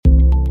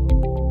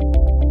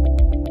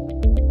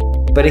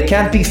But it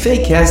can't be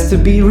fake, it has to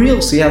be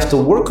real. So you have to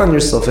work on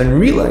yourself and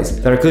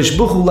realize that HaKadosh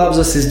Baruch Hu loves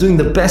us, is doing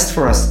the best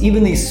for us,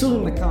 even the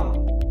Yisurim that come.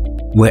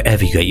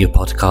 Wherever you get your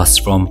podcasts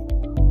from,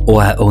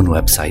 or our own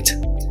website,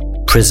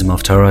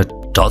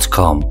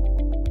 prismoftorah.com.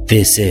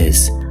 This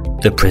is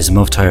The Prism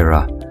of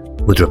Torah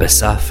with Rabbi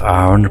Asaf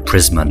Aaron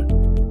Prisman.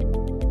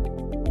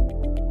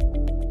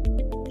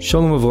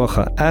 Shalom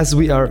Avracha. As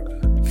we are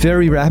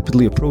very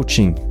rapidly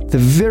approaching the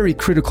very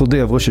critical day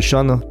of Rosh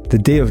Hashanah, the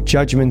day of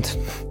judgment,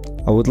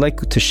 I would like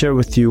to share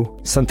with you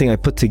something I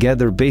put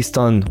together based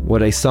on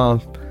what I saw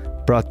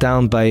brought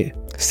down by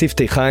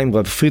Siftei Chaim,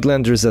 Rabbi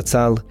Friedlander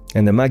Zatzal,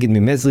 and the Maggid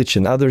Mimezrich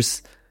and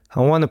others.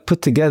 I want to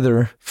put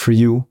together for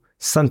you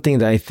something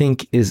that I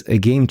think is a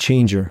game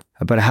changer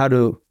about how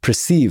to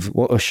perceive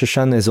what Rosh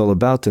Hashanah is all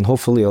about, and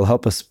hopefully it'll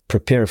help us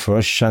prepare for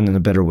Rosh Hashanah in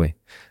a better way.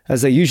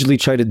 As I usually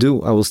try to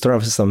do, I will start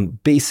off with some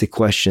basic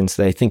questions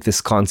that I think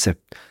this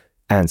concept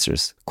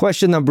answers.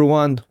 Question number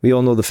one, we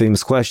all know the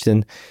famous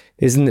question,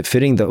 isn't it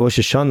fitting that Rosh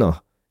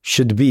Hashanah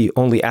should be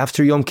only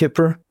after Yom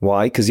Kippur?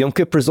 Why? Because Yom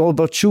Kippur is all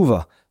about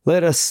tshuva.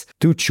 Let us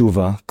do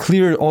tshuva,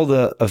 clear all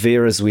the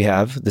averas we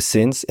have, the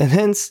sins, and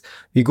hence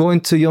we go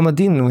into Yom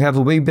Adin and we have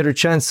a way better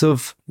chance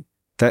of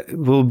that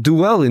we'll do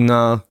well in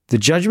the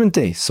Judgment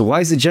Day. So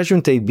why is the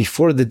Judgment Day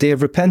before the Day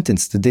of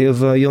Repentance, the Day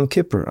of Yom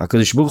Kippur?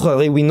 HaKadosh Baruch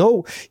Hu, we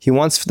know He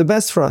wants for the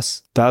best for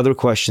us. The other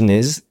question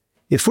is,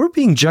 if we're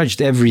being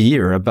judged every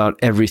year about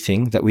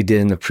everything that we did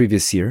in the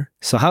previous year,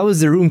 so how is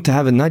there room to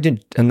have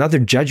another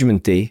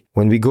judgment day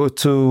when we go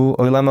to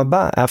Olam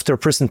Haba after a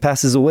person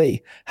passes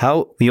away?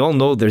 How we all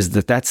know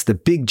that's the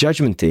big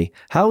judgment day.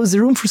 How is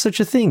there room for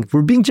such a thing?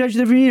 We're being judged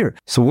every year.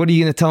 So what are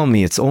you going to tell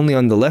me? It's only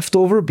on the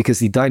leftover because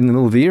he died in the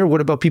middle of the year? What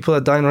about people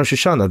that died on Rosh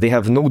Hashanah? They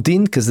have no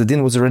din because the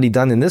din was already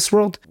done in this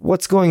world?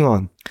 What's going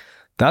on?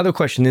 The other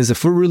question is,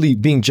 if we're really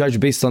being judged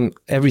based on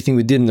everything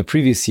we did in the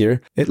previous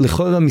year,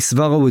 L'chora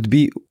Misvara would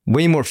be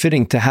way more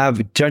fitting to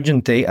have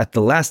Judgment Day at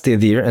the last day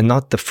of the year and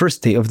not the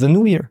first day of the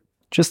new year.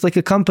 Just like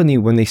a company,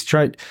 when they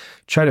try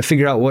to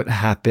figure out what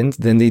happened,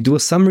 then they do a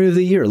summary of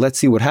the year. Let's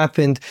see what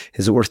happened.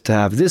 Is it worth to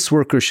have this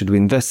worker? Should we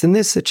invest in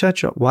this,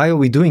 etc.? Why are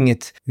we doing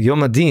it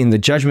Yom Adin, the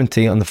Judgment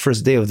Day, on the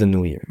first day of the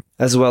new year?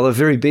 As well, a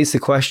very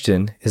basic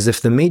question is,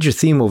 if the major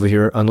theme over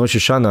here on Rosh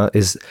Hashanah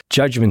is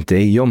Judgment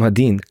Day, Yom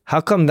Adin,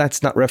 how come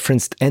that's not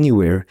referenced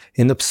anywhere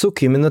in the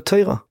Psukim in the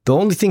Torah? The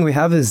only thing we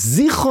have is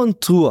Zichron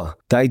Trua,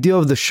 the idea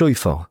of the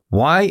shofar.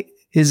 Why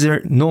is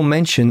there no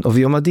mention of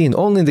Yom Adin?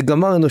 Only the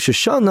Gemara in Rosh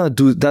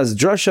Hashanah does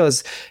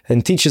drashas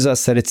and teaches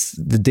us that it's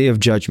the day of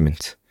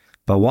judgment.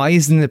 But why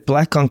isn't it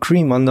black on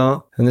cream on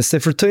the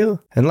Sefer Torah?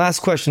 And last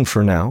question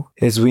for now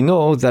is, we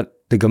know that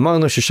the Gemara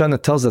in Rosh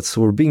Hashanah tells us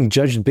we're being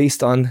judged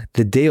based on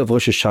the day of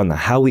Rosh Hashanah,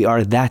 how we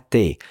are that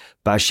day.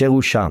 Ba'asher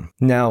hu sham.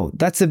 Now,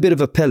 that's a bit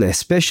of a pele,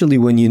 especially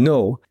when you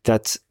know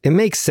that it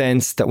makes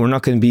sense that we're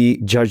not going to be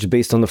judged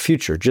based on the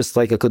future. Just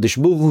like HaKadosh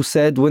Baruch Hu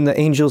said when the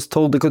angels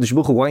told the HaKadosh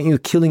Baruch Hu, why aren't you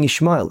killing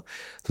Ishmael?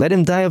 Let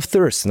him die of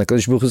thirst. And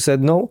HaKadosh Baruch Hu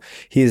said, no,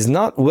 he is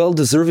not well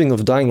deserving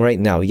of dying right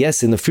now.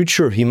 Yes, in the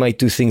future, he might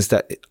do things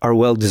that are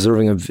well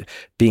deserving of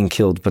being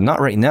killed, but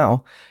not right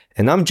now.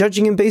 And I'm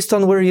judging him based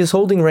on where he is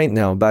holding right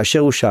now.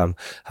 Ba'asher hu sham.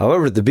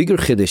 However, the bigger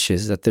chiddush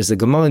is that there's a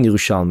Gemara in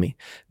Yerushalmi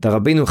that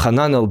Rabbeinu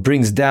Hananel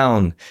brings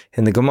down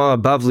in the Gemara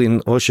Bavli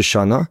in Rosh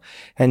Hashanah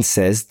and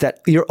says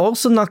that you're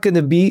also not going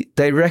to be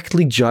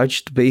directly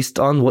judged based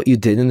on what you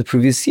did in the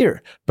previous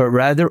year, but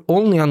rather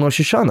only on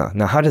Rosh Hashanah.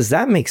 Now, how does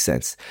that make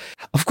sense?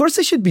 Of course,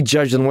 I should be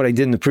judged on what I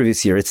did in the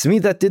previous year. It's me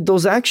that did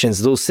those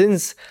actions, those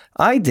sins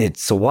I did.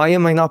 So why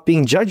am I not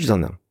being judged on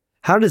them?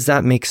 How does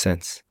that make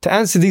sense? To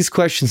answer these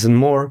questions and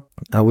more,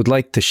 I would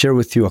like to share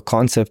with you a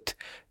concept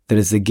that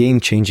is a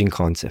game-changing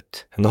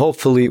concept, and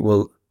hopefully it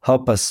will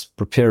help us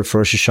prepare for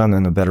Rosh Hashanah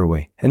in a better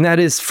way. And that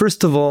is,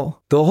 first of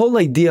all, the whole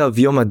idea of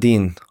Yom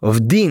Adin,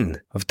 of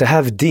to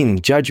have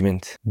din,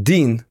 judgment.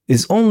 Din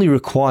is only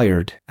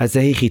required as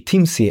a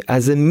hechitimsi,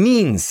 as a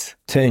means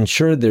to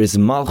ensure there is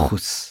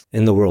malchus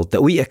in the world,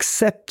 that we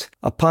accept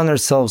upon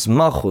ourselves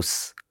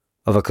malchus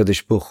of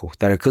HaKadosh Baruch Hu,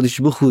 that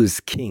HaKadosh Baruch Hu is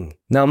king.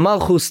 Now,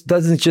 Malchus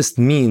doesn't just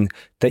mean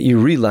that you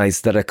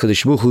realize that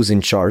HaKadosh Baruch Hu is in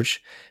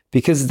charge,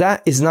 because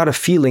that is not a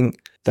feeling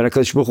that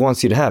HaKadosh Baruch Hu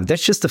wants you to have.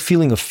 That's just a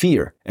feeling of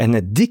fear. And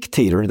a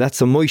dictator, that's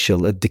a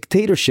moishel. A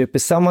dictatorship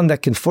is someone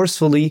that can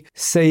forcefully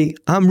say,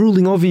 I'm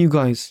ruling over you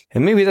guys.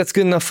 And maybe that's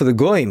good enough for the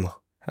goyim.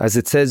 As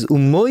it says,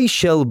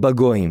 umoishel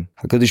bagoyim.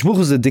 HaKadosh Baruch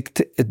Hu is a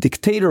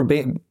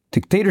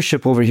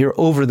dictatorship over here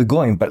over the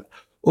goyim, but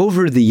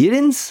over the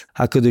Yidins,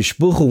 HaKadosh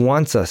Baruch Hu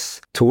wants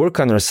us to work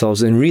on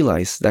ourselves and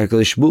realize that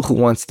HaKadosh Baruch Hu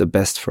wants the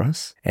best for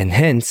us. And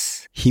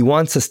hence, He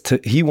wants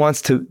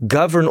to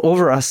govern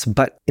over us,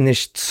 but in a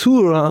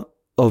tzura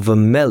of a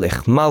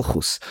melech,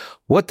 malchus.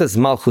 What does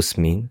malchus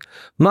mean?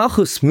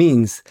 Malchus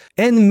means,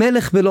 en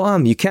melech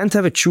beloam. You can't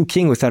have a true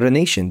king without a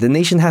nation. The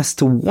nation has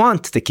to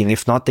want the king.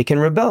 If not, they can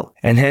rebel.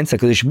 And hence,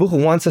 HaKadosh Baruch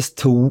Hu wants us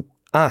to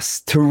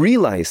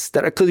realize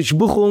that HaKadosh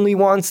Baruch Hu only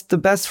wants the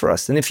best for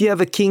us. And if you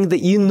have a king that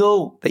you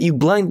know, that you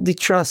blindly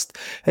trust,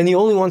 and he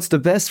only wants the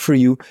best for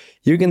you,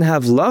 you're going to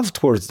have love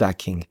towards that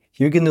king.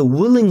 you're going to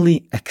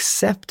willingly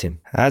accept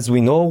Him. As we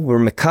know, we're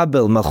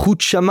mekabel malchut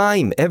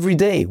shamayim every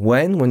day.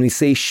 When we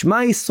say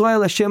Shema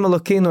Yisrael Hashem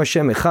Elokeinu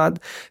Hashem Echad,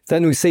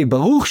 then we say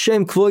Baruch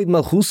Shem Kvoid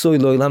Malchuso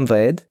Elolam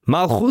Vaed,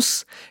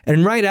 Malchus,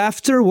 and right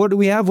after, what do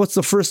we have? What's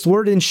the first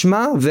word in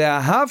Shema?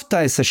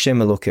 Ve'ahavta es Hashem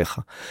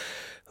Elokecha.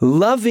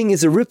 Loving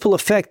is a ripple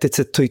effect. It's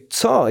a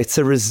toitzah. It's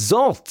a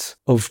result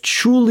of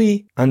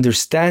truly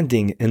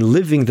understanding and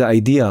living the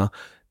idea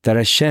that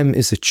Hashem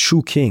is a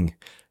true king,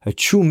 a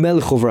true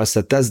melech over us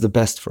that does the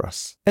best for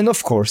us. And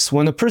of course,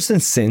 when a person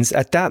sins,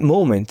 at that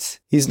moment,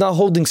 he's not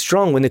holding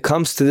strong when it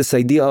comes to this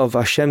idea of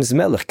Hashem's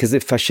melech. Because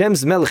if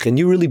Hashem's melech, and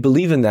you really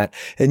believe in that,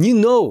 and you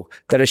know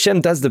that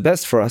Hashem does the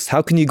best for us,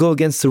 how can you go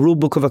against the rule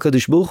book of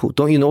HaKadosh Baruch Hu?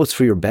 Don't you know it's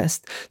for your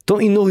best?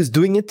 Don't you know He's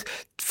doing it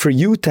for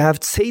you to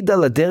have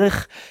tzeidah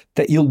laderech,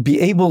 that you'll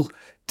be able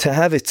to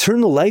have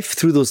eternal life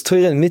through those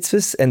Torah and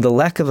mitzvahs and the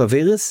lack of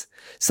averas?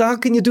 So how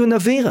can you do an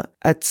avera?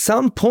 At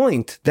some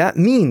point, that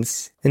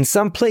means in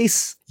some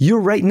place, you're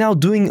right now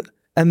doing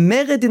a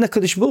mered in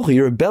HaKadosh Baruch Hu.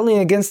 You're rebelling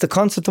against the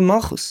concept of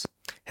Malchus.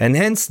 And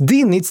hence,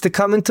 din needs to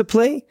come into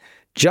play.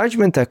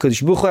 Judgment,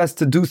 HaKadosh Baruch Hu has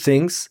to do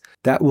things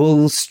that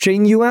will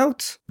strain you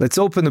out. Let's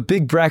open the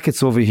big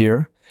brackets over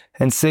here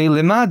and say,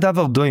 Lema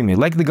davar doime.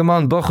 Like the Gemara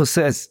in Bocha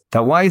says,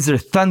 that why is there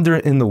thunder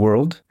in the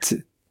world?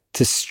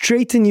 To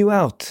straighten you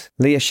out,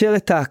 to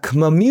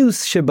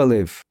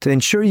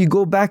ensure you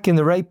go back in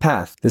the right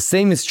path. The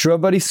same is true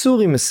about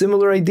Isurim, a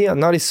similar idea,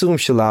 not Isurim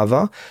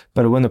Shalava,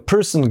 but when a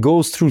person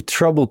goes through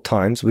troubled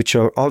times, which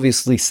are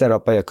obviously set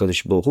up by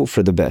HaKadosh Baruch Hu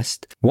for the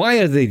best. Why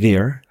are they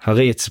there?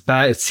 It's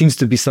bad, it seems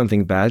to be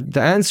something bad. The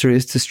answer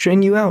is to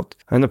strain you out.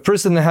 And a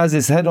person that has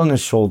his head on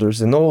his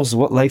shoulders and knows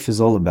what life is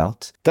all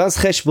about, does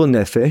cheshbon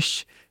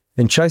nefesh,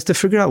 and tries to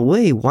figure out,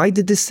 wait, why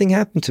did this thing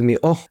happen to me?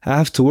 Oh, I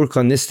have to work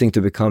on this thing to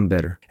become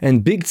better.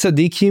 And big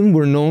tzaddikim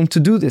were known to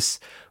do this.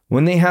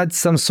 When they had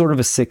some sort of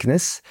a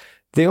sickness,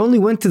 they only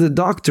went to the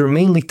doctor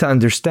mainly to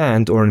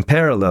understand, or in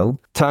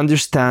parallel, to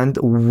understand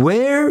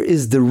where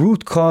is the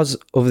root cause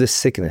of this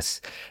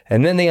sickness.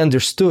 And then they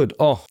understood,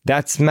 oh,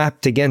 that's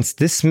mapped against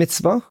this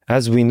mitzvah.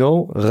 As we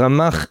know,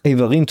 Ramach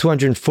Evarim,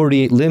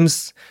 248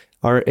 limbs,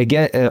 are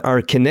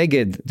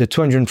keneged the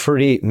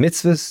 248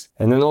 mitzvahs,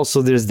 and then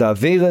also there's the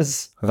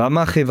averas,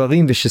 Ramach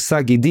Evarim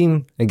v'shesa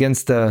gidim,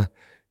 against the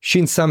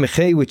Shin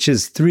Samechei, which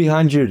is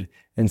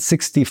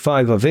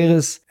 365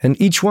 averas, and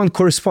each one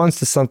corresponds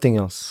to something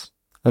else.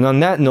 And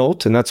on that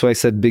note, and that's why I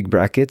said big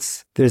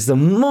brackets, there's the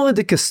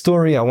Mordecai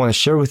story I want to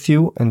share with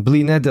you, and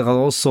Bli Neder, I'll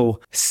also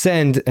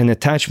send an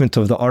attachment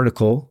of the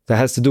article that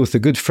has to do with a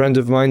good friend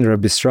of mine,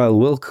 Rabbi Israel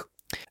Wilk.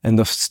 And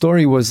the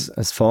story was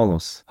as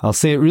follows. I'll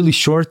say it really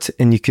short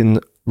and you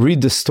can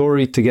read the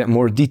story to get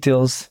more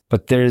details.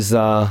 But there was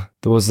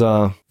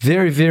a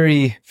very,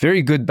 very,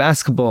 very good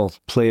basketball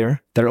player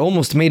that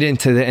almost made it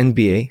into the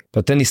NBA.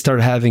 But then he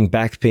started having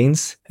back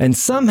pains. And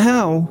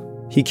somehow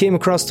he came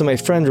across to my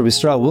friend Rabbi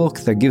Israel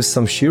Wilk that gives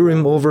some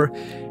shiurim over.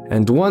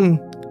 And one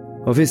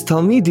of his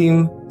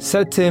talmidim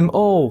said to him,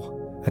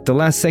 at the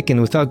last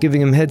second, without giving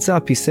him heads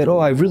up, he said,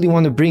 I really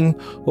want to bring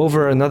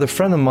over another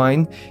friend of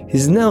mine.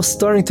 He's now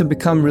starting to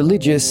become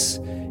religious.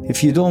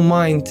 If you don't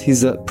mind,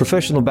 he's a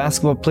professional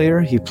basketball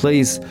player. He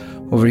plays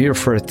over here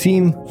for a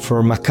team,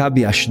 for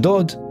Maccabi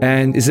Ashdod.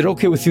 And is it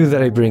okay with you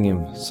that I bring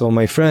him? So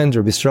my friend,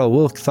 Rabbi Israel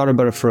Wilk, thought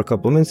about it for a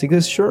couple of minutes. He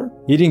goes, sure.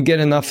 He didn't get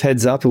enough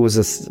heads up. It was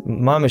a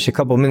mamish a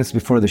couple of minutes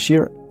before the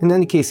shir. In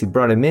any case, he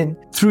brought him in.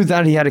 Through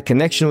that, he had a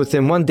connection with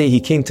him. One day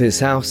he came to his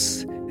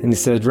house. And he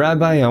said,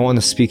 Rabbi, I want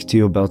to speak to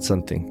you about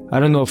something.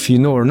 I don't know if you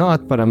know or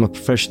not, but I'm a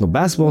professional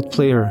basketball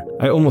player.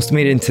 I almost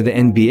made it into the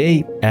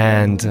NBA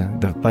and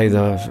by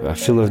the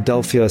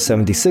Philadelphia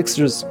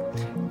 76ers.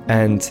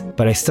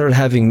 But I started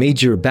having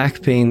major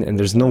back pain and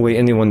there's no way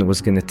anyone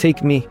was going to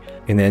take me,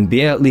 in the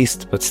NBA at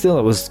least. But still,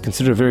 I was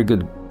considered a very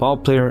good ball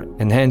player,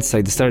 and hence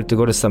I decided to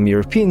go to some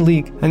European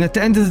league. And at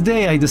the end of the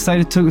day, I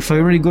decided if I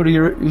already go to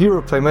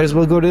Europe, I might as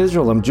well go to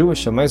Israel. I'm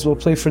Jewish, I might as well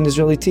play for an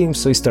Israeli team.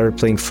 So he started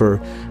playing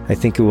for, I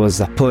think it was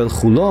Hapoel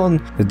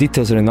Chulon. The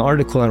details are in the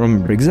article, I don't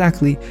remember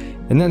exactly.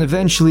 And then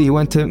eventually he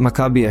went to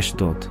Maccabi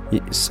Ashdod.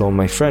 So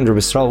my friend Rabbi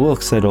Israel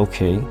Wilk said,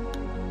 okay,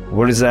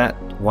 what is that?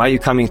 Why are you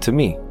coming to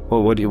me?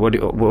 Well, what do you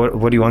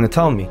want to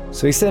tell me?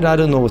 So he said, I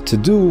don't know what to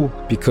do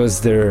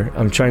because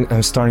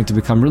I'm starting to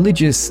become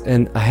religious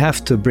and I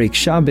have to break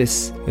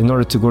Shabbos in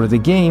order to go to the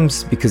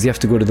games because you have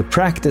to go to the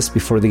practice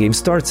before the game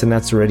starts and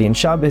that's already in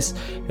Shabbos.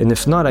 And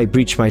if not, I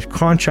breach my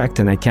contract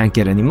and I can't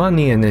get any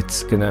money and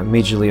it's going to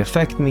majorly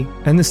affect me.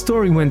 And the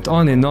story went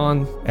on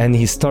and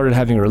he started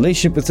having a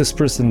relationship with this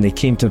person. He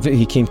came to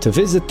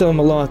visit them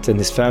a lot and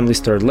his family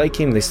started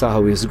liking him. They saw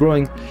how he was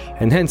growing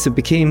and hence it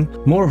became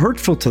more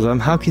hurtful to them.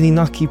 How can he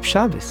not keep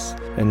Shabbos?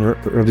 And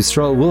Rabbi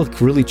Israel Wilk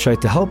really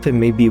tried to help him.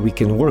 Maybe we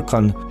can work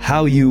on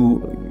how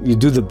you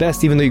do the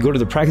best, even though you go to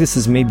the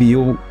practices. Maybe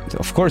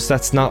of course,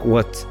 that's not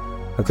what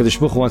HaKadosh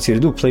Baruch Hu wants you to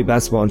do, play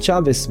basketball on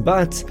Shabbos.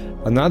 But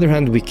on the other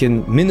hand, we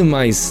can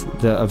minimize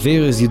the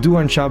averas you do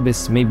on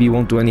Shabbos. Maybe you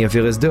won't do any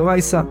averas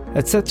deoraisa,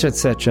 etc.,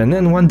 etc. And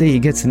then one day he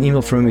gets an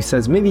email from him. He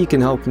says, maybe you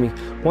can help me.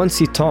 Once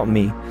you taught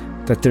me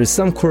that there's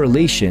some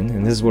correlation,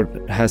 and this is what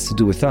it has to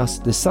do with us,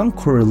 there's some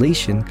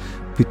correlation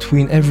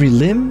between every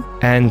limb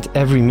and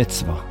every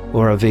mitzvah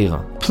or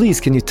avera.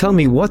 Please, can you tell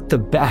me what the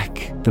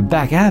back,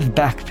 I have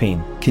back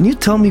pain. Can you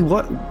tell me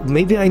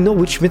maybe I know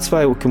which mitzvah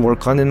I can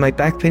work on and my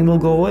back pain will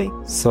go away?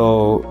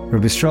 So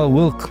Rabbi Yisrael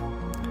Wilk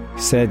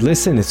said,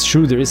 listen, it's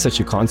true there is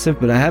such a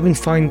concept, but I haven't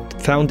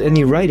found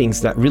any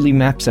writings that really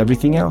maps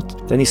everything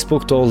out. Then he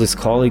spoke to all his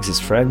colleagues, his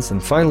friends,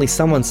 and finally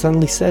someone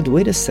suddenly said,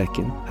 wait a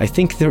second, I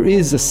think there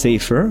is a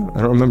sefer,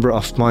 I don't remember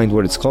off mind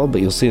what it's called,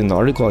 but you'll see in the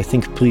article, I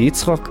think Pri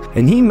Yitzchak,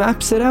 and he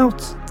maps it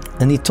out.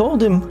 And he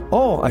told him,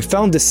 I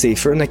found this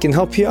sefer and I can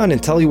help you out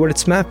and tell you what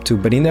it's mapped to,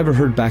 but he never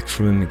heard back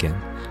from him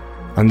again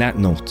on that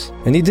note.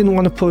 And he didn't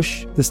want to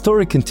push. The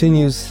story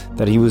continues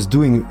that he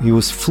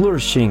was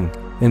flourishing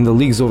in the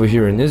leagues over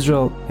here in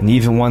Israel, and he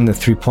even won the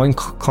 3-point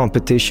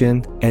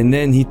competition. And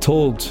then he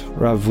told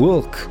Rav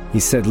Wilk, he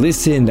said,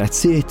 listen,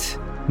 that's it.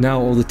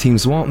 Now all the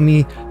teams want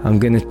me. I'm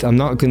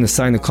not gonna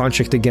sign a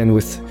contract again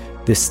with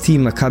this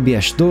team, Maccabi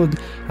Ashdod,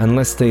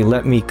 unless they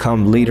let me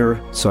come later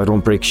so I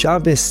don't break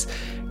Shabbos.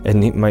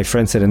 And my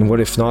friend said, and what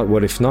if not?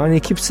 And he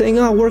keeps saying,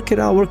 work it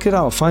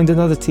out, find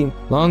another team.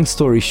 Long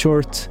story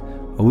short,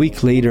 a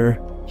week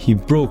later, he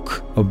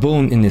broke a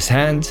bone in his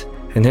hand,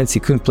 and hence he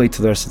couldn't play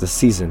to the rest of the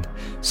season.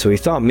 So he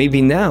thought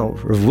maybe now,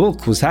 Rav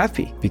Wilk was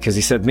happy, because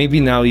he said maybe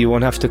now you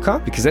won't have to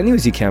come, because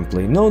anyways you can't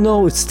play.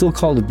 No, it's still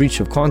called a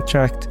breach of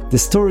contract. The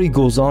story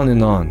goes on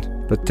and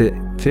on. But the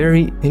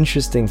very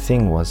interesting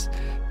thing was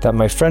that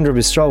my friend Rabbi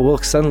Yisrael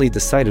Wilk suddenly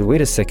decided,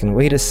 wait a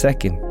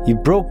second. He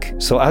broke,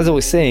 so as I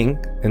was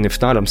saying, and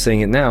if not, I'm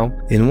saying it now,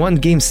 in one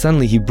game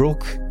suddenly he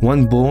broke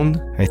one bone.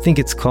 I think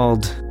it's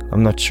called,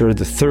 I'm not sure,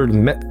 the third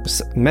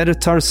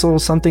metatarsal or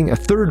something, a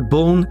third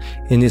bone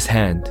in his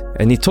hand.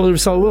 And he told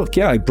himself, look,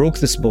 I broke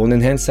this bone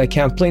and hence I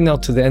can't play now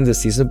to the end of the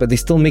season, but they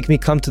still make me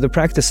come to the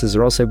practices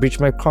or else I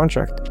breach my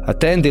contract. At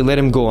the end, they let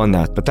him go on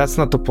that, but that's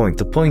not the point.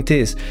 The point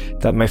is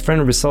that my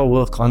friend Rabbi Yisrael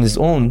Wilk on his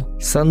own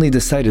suddenly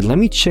decided, let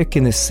me check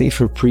in his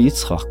Sefer Pri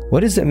Yitzchak.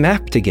 What is it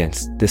mapped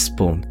against, this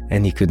bone?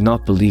 And he could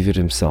not believe it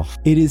himself.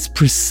 It is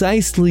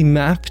precisely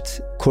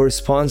mapped,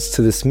 corresponds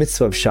to this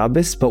mitzvah of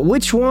Shabbos, but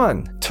which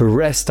one? To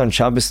rest on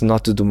Shabbos and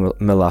not to do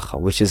melacha,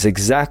 which is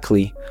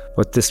exactly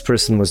what this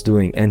person was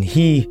doing. And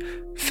he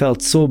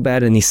felt so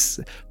bad, and he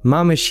saw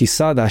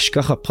the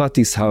Hashgacha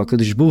Pratis, how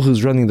HaKadosh Baruch Hu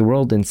is running the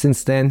world, and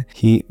since then,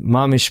 he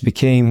mamish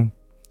became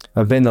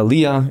a Ben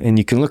Aliyah, and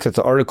you can look at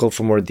the article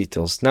for more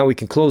details. Now we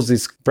can close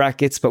these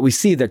brackets, but we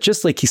see that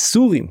just like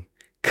Hisurim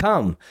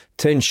come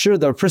to ensure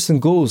that a person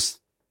goes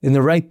in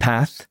the right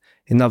path,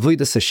 in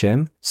Avodas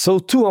Hashem, so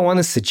too I want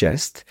to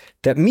suggest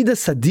that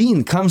Midas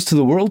Hadin comes to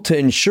the world to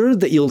ensure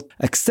that you'll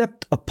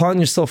accept upon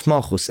yourself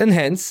Malchus. And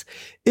hence,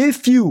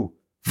 if you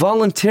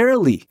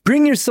voluntarily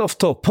bring yourself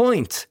to a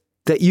point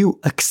that you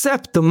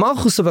accept the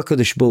Malchus of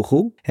HaKadosh Baruch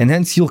Hu, and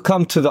hence you'll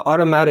come to the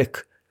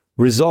automatic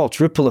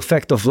result, ripple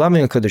effect of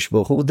loving HaKadosh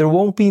Baruch Hu, there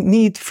won't be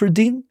need for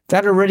din.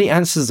 That already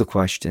answers the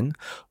question,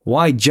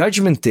 why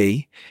Judgment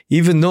Day,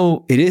 even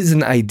though it is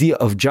an idea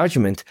of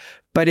judgment,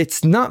 but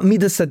it's not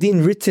Midas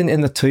Hadin written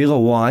in the Torah.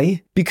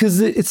 Why? Because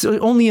it's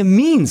only a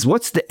means.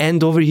 What's the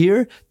end over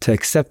here? To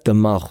accept the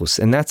Malchus.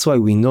 And that's why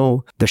we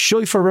know the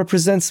shofar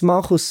represents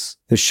Malchus.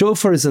 The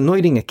shofar is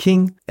anointing a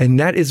king, and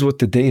that is what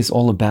the day is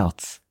all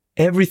about.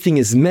 Everything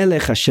is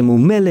Melech, Hashemu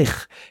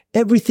Melech.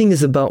 Everything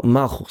is about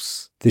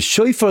Malchus. The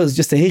shofar is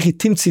just a hechi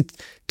timtzit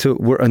to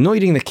we're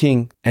anointing the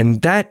king,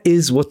 and that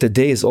is what the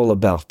day is all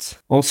about.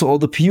 Also, all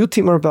the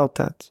piyutim are about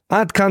that.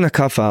 Ad kana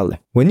kafale.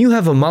 When you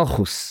have a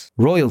Malchus,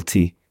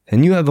 royalty,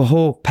 and you have a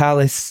whole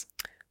palace,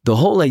 the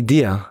whole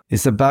idea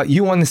is about,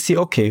 you want to see,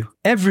 okay,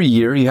 every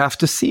year you have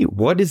to see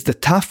what is the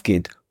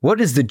tafkid,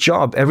 what is the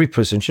job every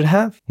person should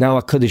have. Now,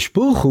 HaKadosh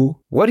Baruch Hu,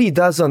 what he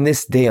does on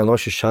this day, on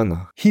Rosh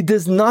Hashanah, he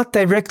does not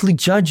directly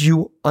judge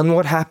you on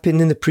what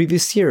happened in the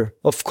previous year.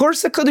 Of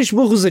course, HaKadosh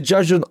Baruch Hu is a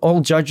judge on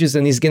all judges,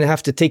 and he's going to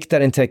have to take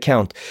that into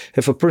account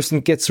if a person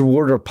gets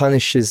reward or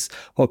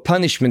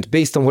punishment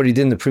based on what he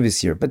did in the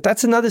previous year. But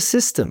that's another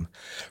system.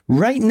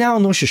 Right now,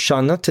 on Rosh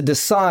Hashanah, to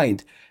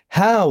decide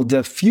how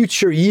the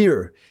future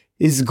year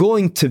is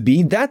going to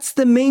be, that's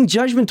the main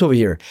judgment over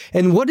here.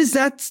 And what is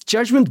that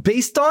judgment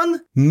based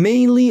on?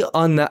 Mainly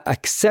on the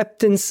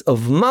acceptance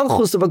of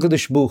Malchus of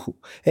HaKadosh Baruch Hu.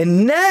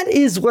 And that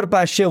is what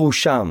Ba'asher Hu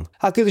Sham.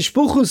 HaKadosh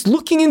Baruch Hu is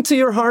looking into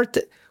your heart,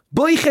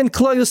 Boichen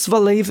Kloyos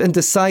Valev, and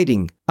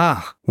deciding,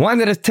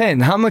 1 out of 10,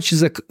 how much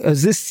is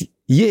this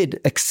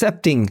Yid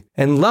accepting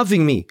and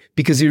loving me?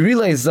 Because he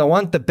realizes I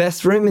want the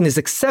best for him and is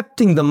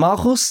accepting the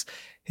Malchus.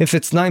 If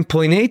it's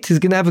 9.8, he's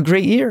going to have a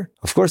great year.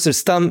 Of course, there's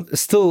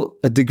still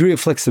a degree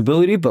of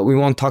flexibility, but we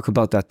won't talk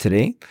about that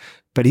today.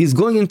 But he's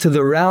going into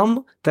the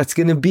realm that's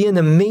going to be an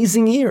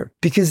amazing year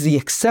because he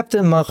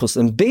accepted Malchus.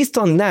 And based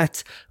on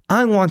that,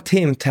 I want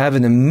him to have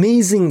an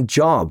amazing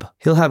job.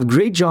 He'll have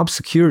great job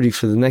security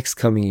for the next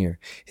coming year.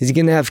 He's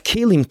going to have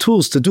kelim,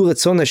 tools to do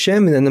Ratzon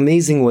Hashem in an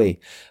amazing way,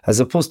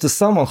 as opposed to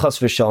someone, chas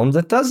v'shalom,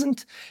 that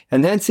doesn't.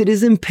 And hence it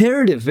is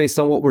imperative, based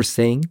on what we're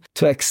saying,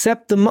 to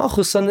accept the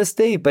malchus on this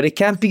day. But it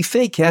can't be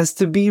fake. It has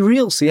to be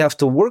real. So you have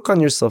to work on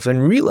yourself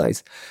and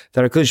realize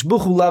that HaKadosh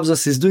Baruch Hu loves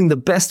us, is doing the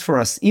best for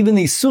us. Even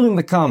the Yisurim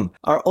that come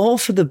are all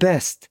for the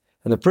best.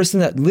 And the person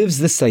that lives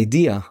this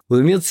idea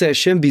will say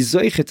Hashem be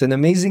zoichet, an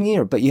amazing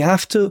year. But you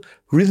have to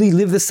really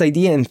live this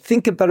idea and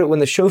think about it when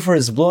the shofar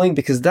is blowing,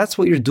 because that's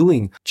what you're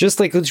doing. Just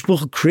like HaKadosh Baruch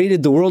Hu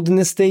created the world in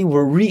this day,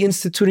 we're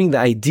reinstituting the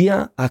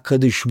idea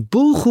HaKadosh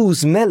Baruch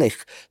Hu's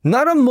Melech,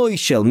 not a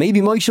Moishel, maybe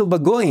Moishel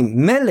Bagoim,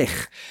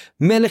 Melech.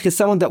 Melech is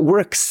someone that we're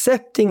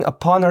accepting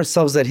upon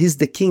ourselves that he's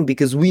the king,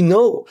 because we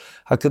know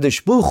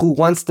HaKadosh Baruch Hu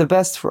wants the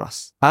best for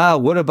us.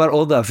 What about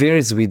all the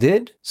averes we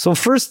did? So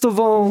first of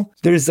all,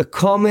 there's a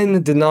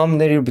common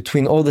denominator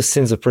between all the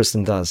sins a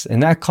person does.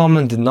 And that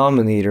common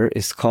denominator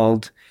is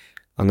called,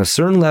 on a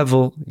certain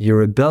level, you're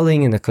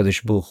rebelling in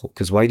HaKadosh Baruch Hu.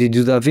 Because why do you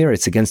do the Avera?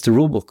 It's against the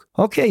rule book.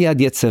 Okay, you had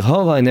Yetzer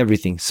Hara and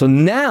everything. So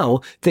now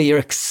that you're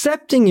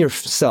accepting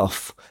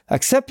yourself,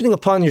 accepting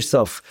upon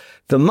yourself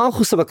the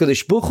Malchus of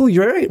HaKadosh Baruch Hu,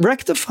 you're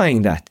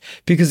rectifying that.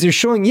 Because you're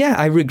showing, yeah,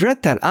 I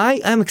regret that.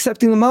 I am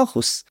accepting the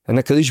Malchus. And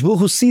HaKadosh Baruch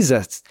Hu sees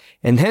that.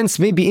 And hence,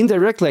 maybe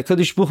indirectly,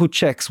 HaKadosh Baruch Hu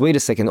checks, wait a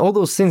second, all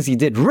those sins he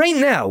did right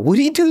now, would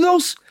he do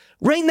those?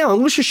 Right now,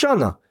 in Rosh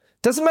Hashanah.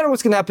 Doesn't matter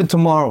what's going to happen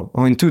tomorrow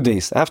or in 2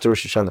 days after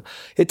Rosh Hashanah.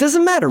 It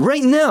doesn't matter.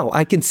 Right now,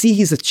 I can see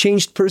he's a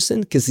changed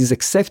person because he's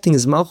accepting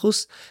his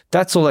malchus.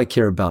 That's all I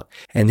care about.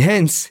 And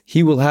hence,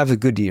 he will have a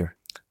good year.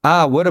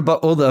 What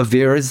about all the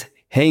averas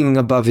hanging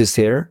above his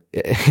hair,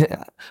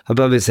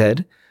 above his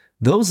head?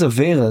 Those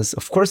averas,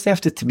 of course, they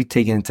have to be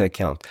taken into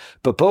account.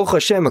 But Baruch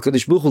Hashem,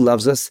 HaKadosh Baruch Hu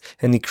loves us,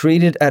 and he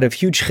created out of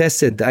huge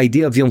chesed the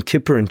idea of Yom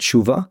Kippur and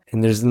Tshuva.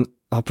 And there's an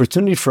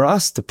opportunity for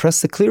us to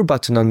press the clear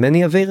button on many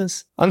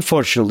averas.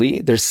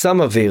 Unfortunately, there's some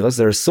averas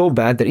that are so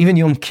bad that even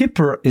Yom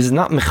Kippur is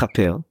not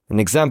mechaper. An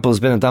example is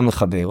ben adam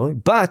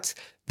lechavero, but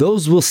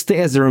those will stay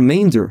as a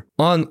remainder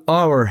on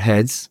our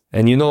heads.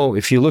 And you know,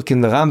 if you look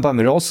in the Rambam,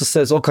 it also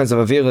says all kinds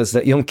of averas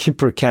that Yom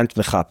Kippur can't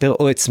mechaper,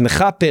 or it's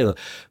mechaper,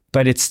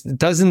 but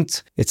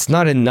it's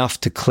not enough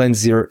to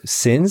cleanse your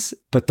sins.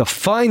 But the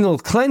final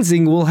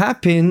cleansing will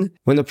happen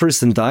when a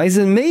person dies,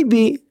 and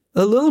maybe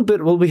a little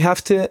bit will we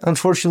have to,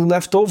 unfortunately,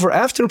 left over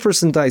after a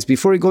person dies,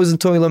 before he goes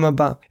into Olam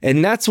Haba.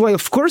 And that's why,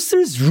 of course,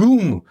 there's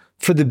room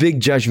for the big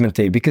judgment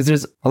day, because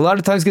there's a lot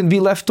of times going to be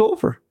left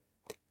over.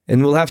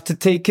 And we'll have to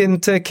take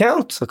into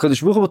account.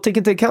 HaKadosh Baruch Hu will take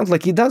into account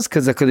like he does,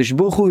 because HaKadosh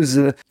Baruch Hu is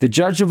the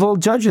judge of all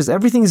judges.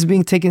 Everything is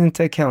being taken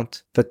into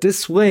account. But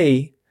this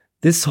way,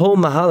 this whole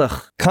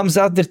mahalach comes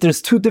out that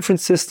there's two different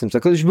systems.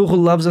 HaKadosh Baruch Hu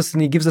loves us,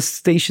 and he gives us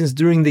stations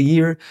during the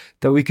year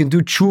that we can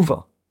do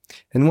tshuva.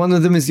 And one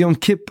of them is Yom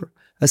Kippur.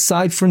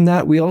 Aside from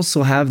that, we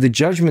also have the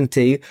Judgment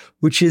Day,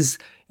 which is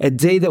a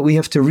day that we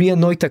have to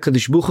re-anoint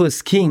HaKadosh Baruch Hu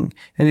as king.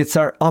 And it's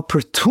our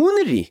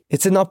opportunity.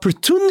 It's an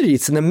opportunity.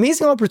 It's an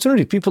amazing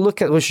opportunity. People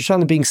look at Rosh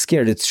Hashanah being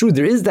scared. It's true,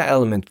 there is that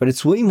element, but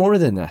it's way more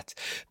than that.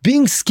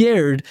 Being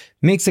scared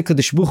makes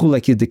HaKadosh Baruch Hu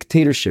like a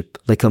dictatorship,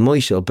 like a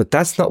moishel, but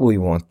that's not what we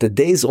want. The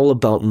day is all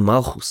about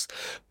malchus.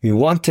 We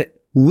want to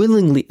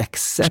willingly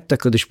accept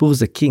HaKadosh Baruch Hu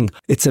as a king.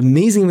 It's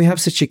amazing we have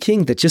such a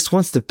king that just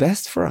wants the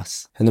best for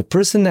us. And a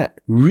person that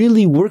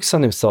really works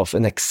on himself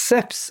and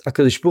accepts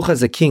HaKadosh Baruch Hu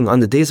as a king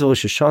on the days of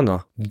Rosh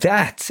Hashanah,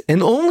 that,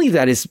 and only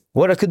that, is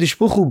what HaKadosh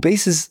Baruch Hu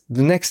bases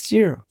the next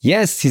year.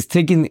 Yes, he's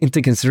taking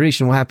into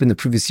consideration what happened in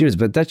the previous years,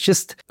 but that's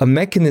just a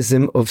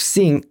mechanism of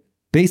seeing,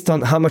 based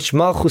on how much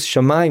Malchus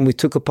Shamayim we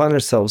took upon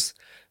ourselves,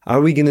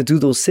 are we going to do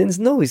those sins?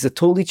 No, he's a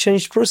totally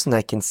changed person.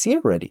 I can see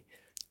already.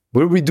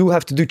 Where we do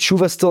have to do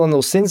tshuva still on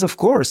those sins, of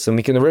course, and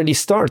we can already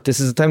start. This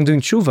is the time doing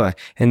tshuva,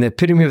 and the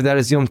epitome of that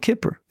is Yom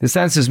Kippur. This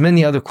answers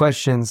many other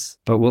questions,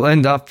 but we'll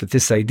end up with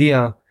this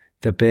idea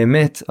that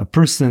be'emet, a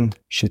person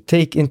should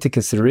take into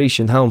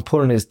consideration how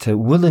important it is to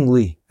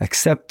willingly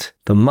accept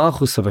the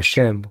malchus of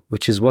Hashem,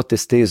 which is what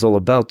this day is all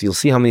about. You'll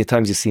see how many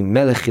times you see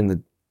melech in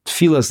the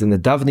tefillas, in the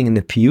davening, in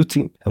the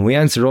piyutim, and we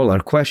answer all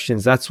our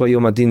questions. That's why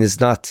Yom Adin is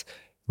not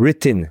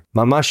written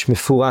mamash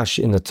mefurash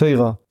in the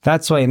Torah.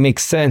 That's why it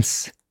makes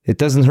sense. It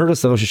doesn't hurt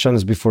us that Rosh Hashanah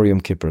is before Yom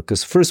Kippur,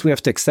 because first we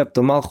have to accept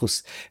the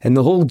Malchus, and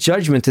the whole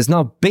judgment is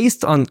now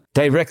based on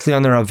directly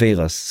on our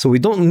Averas. So we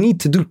don't need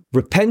to do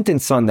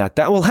repentance on that.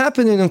 That will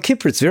happen in Yom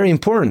Kippur, it's very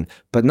important,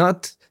 but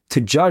not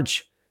to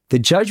judge. The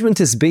judgment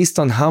is based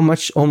on how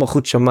much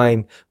Omachut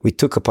Shamayim we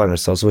took upon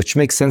ourselves, which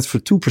makes sense for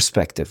two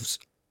perspectives.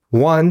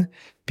 One,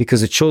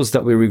 because it shows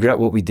that we regret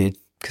what we did,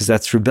 because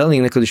that's rebelling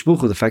in HaKadosh Baruch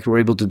Hu, the fact that we're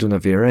able to do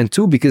Navera. And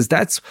two, because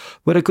that's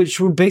what HaKadosh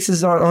Baruch Hu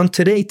bases on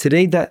today.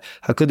 Today that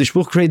HaKadosh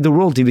Baruch Hu created the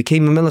world, he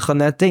became a melech on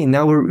that day.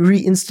 Now we're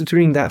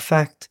reinstituting that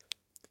fact.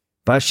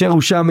 Ba'asher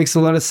Usha makes a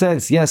lot of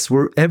sense. Yes,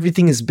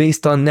 everything is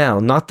based on now,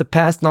 not the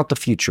past, not the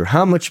future.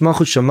 How much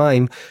Malchut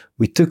Shamayim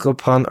we took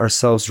upon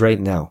ourselves right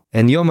now.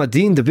 And Yom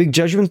Adin, the big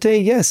judgment day,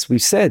 yes,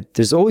 we've said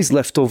there's always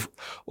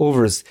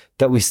leftovers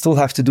that we still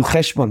have to do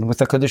cheshbon with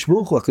HaKadosh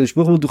Baruch Hu. HaKadosh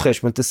Baruch Hu will do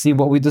cheshbon to see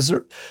what we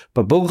deserve.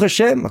 But Baruch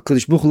Hashem,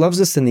 HaKadosh Baruch Hu loves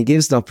us and He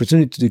gives the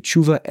opportunity to do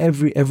tshuva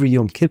every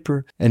Yom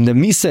Kippur. And the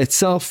Misa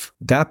itself,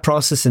 that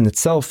process in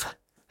itself,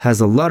 has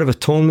a lot of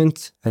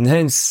atonement, and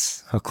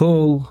hence,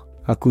 Hakol,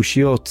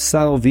 Hakushiot,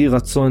 Sar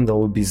V'Ratzon, that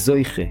will be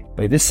Zoiche.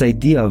 By this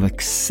idea of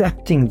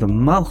accepting the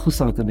Malchus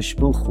HaKadosh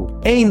Baruch Hu,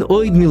 Ein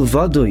Oid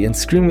Milvadoi, and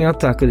screaming out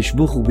to HaKadosh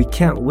Baruch Hu, we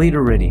can't wait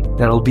already.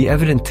 That'll be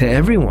evident to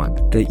everyone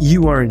that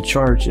you are in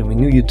charge and we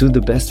knew you'd do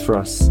the best for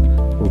us.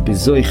 We'll be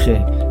Zoiche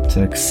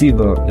to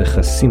Aksiva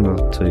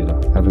Echasima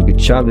Torah. Have a good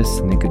Shabbos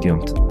and a good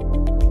Yom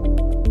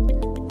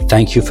Tov.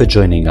 Thank you for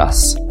joining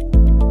us.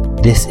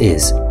 This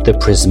is the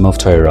Prism of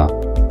Torah.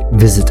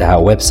 Visit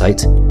our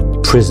website,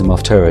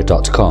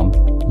 prismoftorah.com,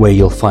 where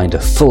you'll find a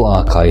full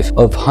archive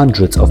of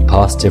hundreds of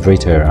past Divrei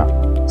Torah.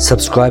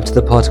 Subscribe to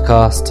the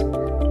podcast,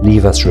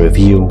 leave us a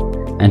review,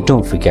 and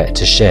don't forget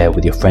to share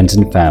with your friends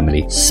and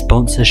family.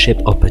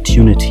 Sponsorship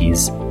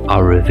opportunities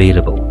are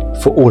available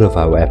for all of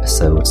our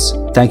episodes.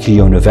 Thank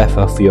you, Yona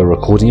Vefa, for your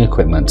recording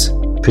equipment.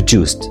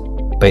 Produced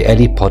by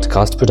Eli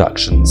Podcast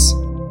Productions.